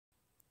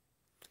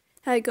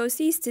Hi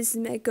Ghosties, this is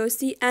Meg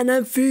Ghosty and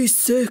I'm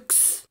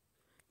V6.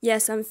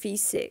 Yes, I'm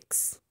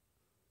V6.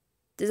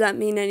 Does that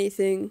mean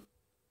anything?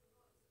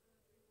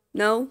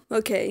 No?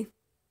 Okay.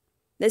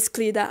 Let's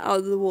clear that out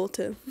of the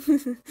water.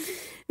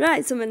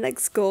 Right, so my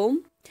next goal.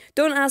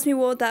 Don't ask me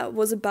what that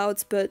was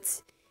about,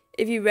 but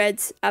if you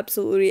read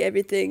absolutely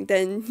everything,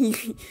 then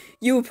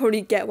you will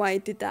probably get why I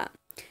did that.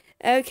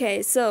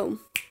 Okay, so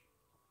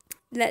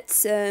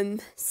let's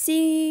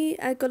see.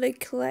 I gotta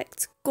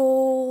collect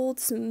gold,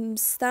 some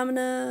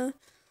stamina.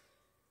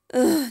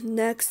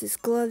 Next is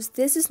gloves.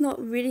 This is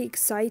not really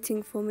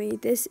exciting for me.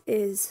 This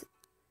is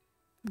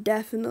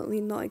definitely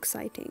not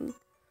exciting.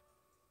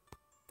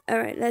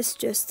 Alright, let's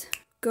just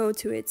go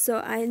to it. So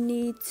I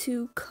need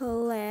to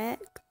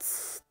collect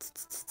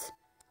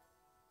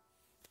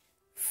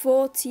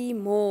 40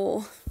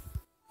 more.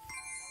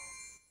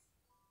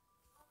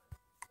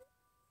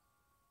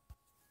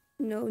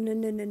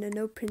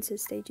 No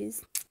princess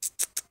stages.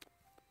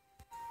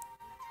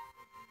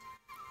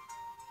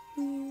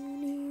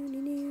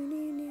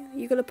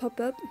 You gonna pop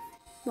up?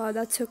 Wow,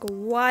 that took a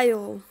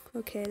while.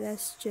 Okay,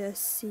 let's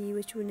just see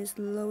which one is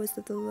the lowest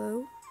of the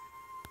low.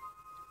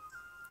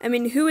 I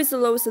mean, who is the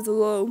lowest of the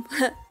low?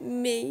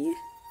 Me.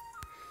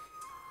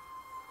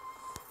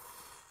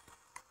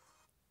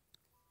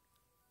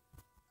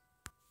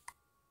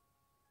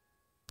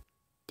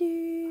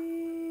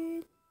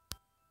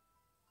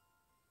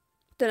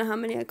 Don't know how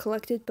many I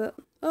collected, but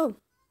oh,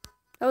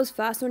 that was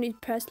fast. Only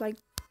pressed like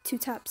 2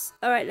 taps.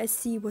 Alright, let's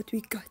see what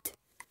we got.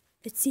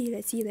 Let's see.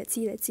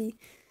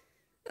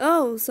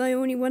 Oh, so I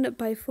only went up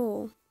by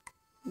 4.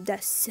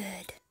 That's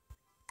sad.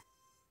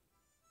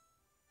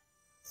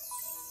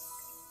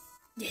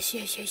 Yes.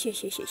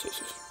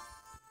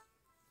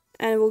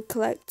 And we'll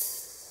collect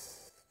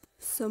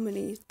so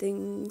many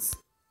things.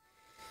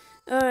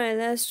 Alright,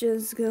 let's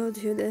just go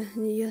to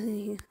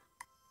the...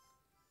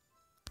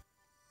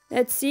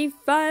 Let's see,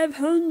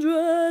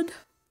 500!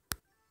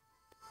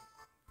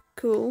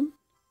 Cool.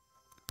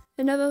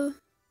 Another...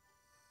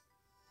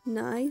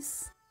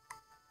 Nice.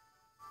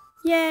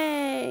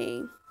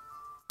 Yay!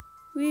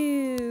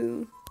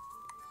 Woo!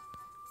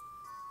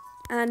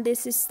 And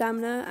this is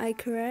stamina, I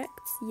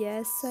correct?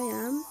 Yes, I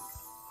am.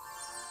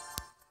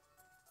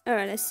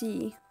 Alright, let's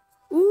see.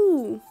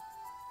 Ooh!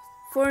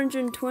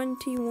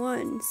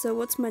 421. So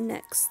what's my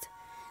next?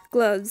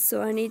 Gloves,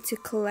 so I need to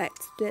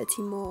collect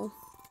 30 more.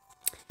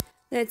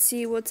 Let's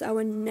see what's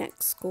our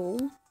next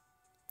goal.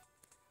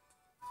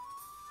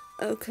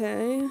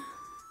 Okay.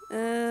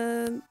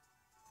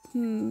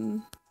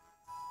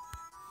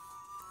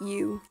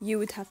 You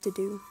would have to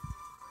do.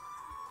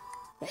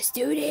 Let's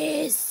do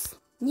this!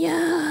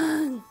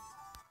 Young!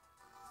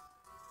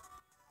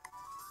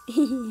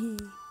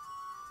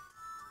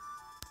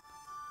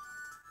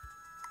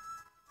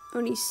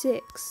 Only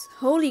 6.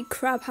 Holy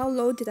crap, how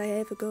low did I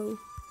ever go?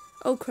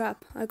 Oh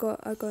crap, I got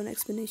an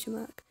exclamation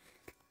mark.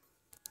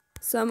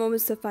 So I'm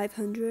almost to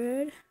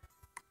 500.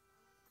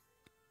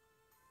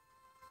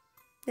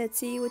 Let's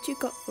see what you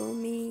got for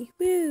me.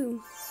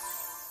 Woo!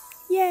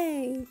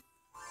 Yay!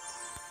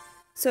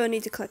 So I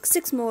need to collect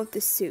 6 more of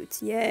this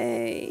suit.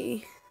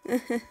 Yay!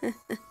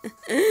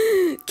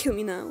 Kill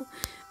me now.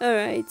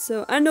 Alright,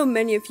 so I know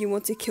many of you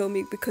want to kill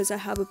me because I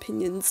have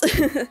opinions.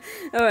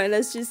 Alright,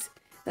 let's just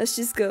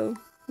go.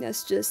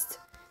 Let's just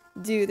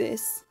do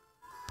this.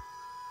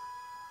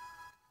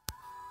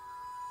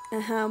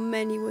 And how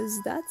many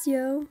was that,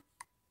 yo?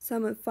 So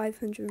I'm at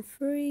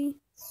 503.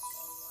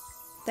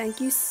 Thank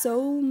you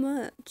so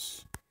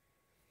much.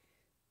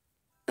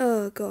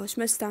 Oh gosh,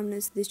 my stamina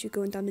is literally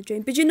going down the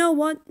drain. But you know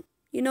what?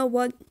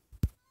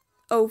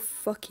 Oh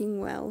fucking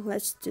well.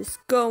 Let's just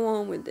go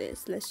on with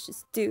this. Let's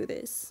just do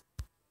this.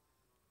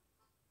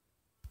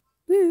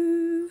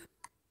 Woo!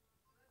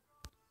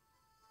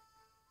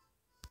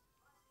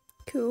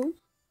 Cool.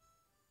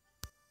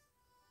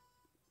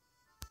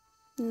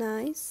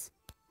 Nice.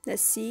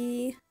 Let's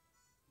see.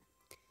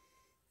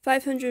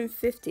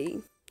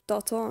 550.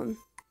 Dot on.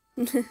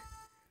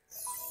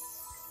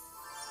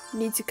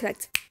 Need to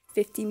collect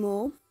 50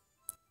 more.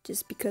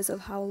 Just because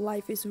of how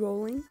life is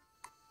rolling.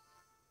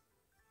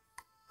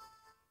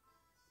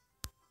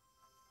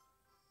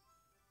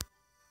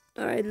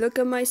 Alright, look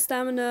at my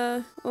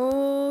stamina.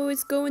 Oh,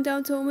 it's going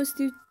down to almost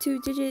 2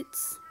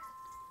 digits.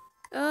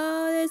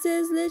 Oh, this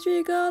is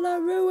literally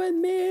gonna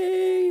ruin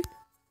me.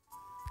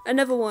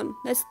 Another one.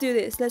 Let's do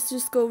this. Let's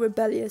just go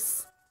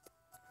rebellious.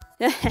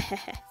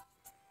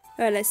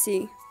 Alright, let's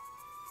see.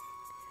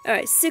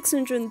 Alright,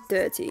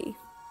 630.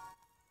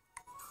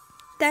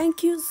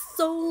 Thank you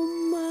so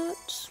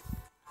much.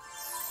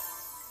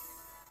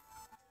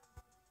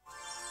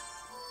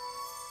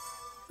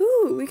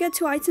 Ooh, we got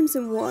 2 items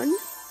in one.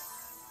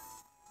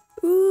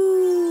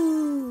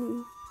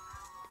 Ooh.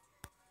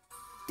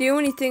 The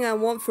only thing I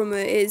want from her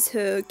is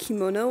her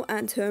kimono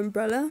and her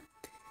umbrella.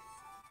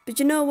 But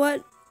you know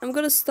what? I'm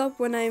gonna stop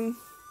when I'm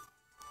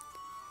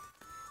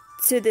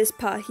to this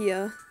part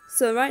here.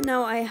 So right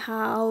now I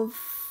have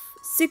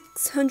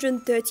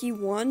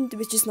 631,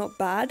 which is not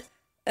bad.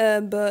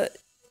 But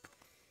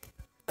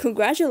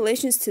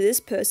congratulations to this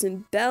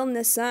person, Belle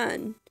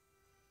Nassan.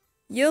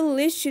 You're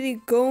literally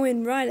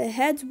going right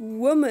ahead,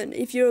 woman,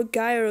 if you're a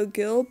guy or a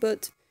girl,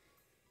 but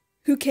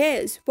who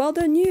cares? Well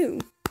done you.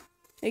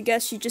 I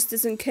guess she just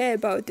doesn't care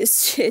about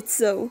this shit,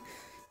 so,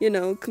 you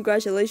know,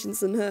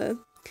 congratulations on her.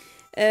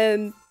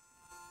 I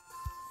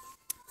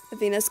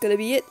think that's gonna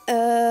be it.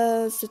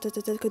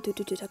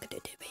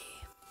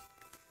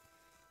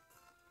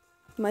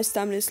 My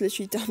stamina is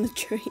literally down the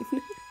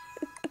drain.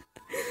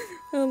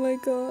 Oh my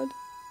god.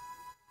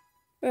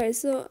 Alright,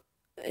 so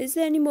is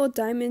there any more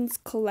diamonds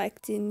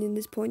collecting in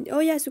this point? Oh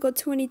yes, we've got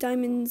 20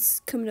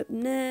 diamonds coming up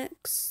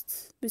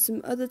next with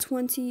some other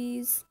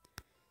 20s.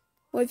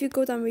 Or if you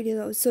go down really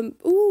low,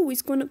 ooh,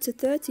 it's going up to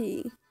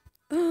 30.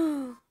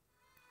 Oh.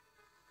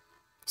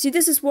 See,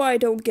 this is what I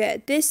don't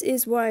get. This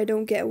is what I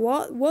don't get.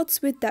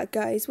 What's with that,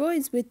 guys? What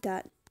is with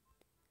that?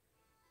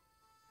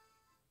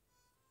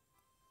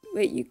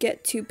 Wait, you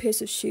get 2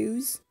 pairs of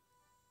shoes?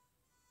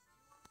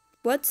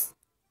 What?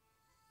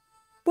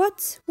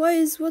 What's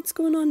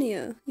going on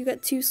here? You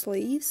get 2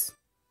 sleeves?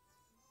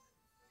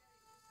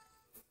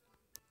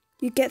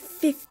 You get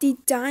 50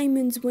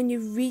 diamonds when you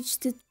reach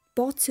the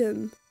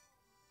bottom.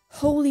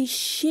 Holy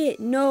shit,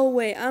 no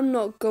way. I'm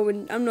not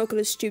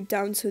gonna stoop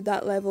down to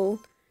that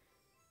level.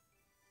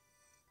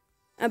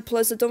 And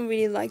plus, I don't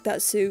really like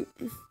that suit.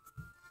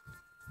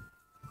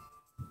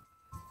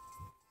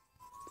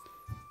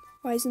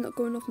 Why is it not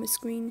going off my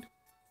screen?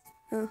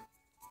 Oh.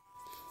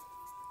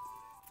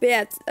 But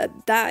yeah,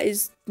 that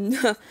is...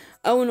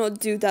 I will not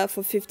do that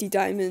for 50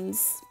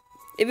 diamonds.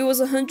 If it was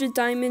 100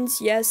 diamonds,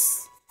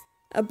 yes.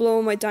 I'd blow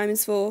all my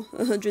diamonds for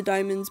 100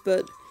 diamonds,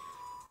 but...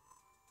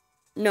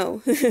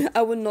 No,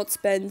 I would not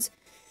spend...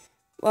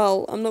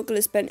 Well, I'm not going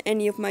to spend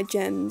any of my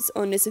gems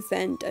on this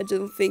event. I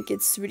don't think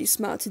it's really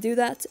smart to do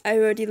that. I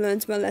already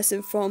learned my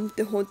lesson from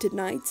the Haunted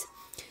Night.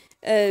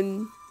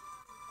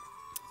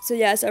 So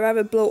yes, I'd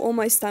rather blow all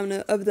my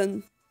stamina other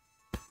than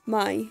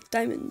my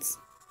diamonds.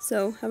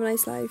 So, have a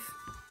nice life.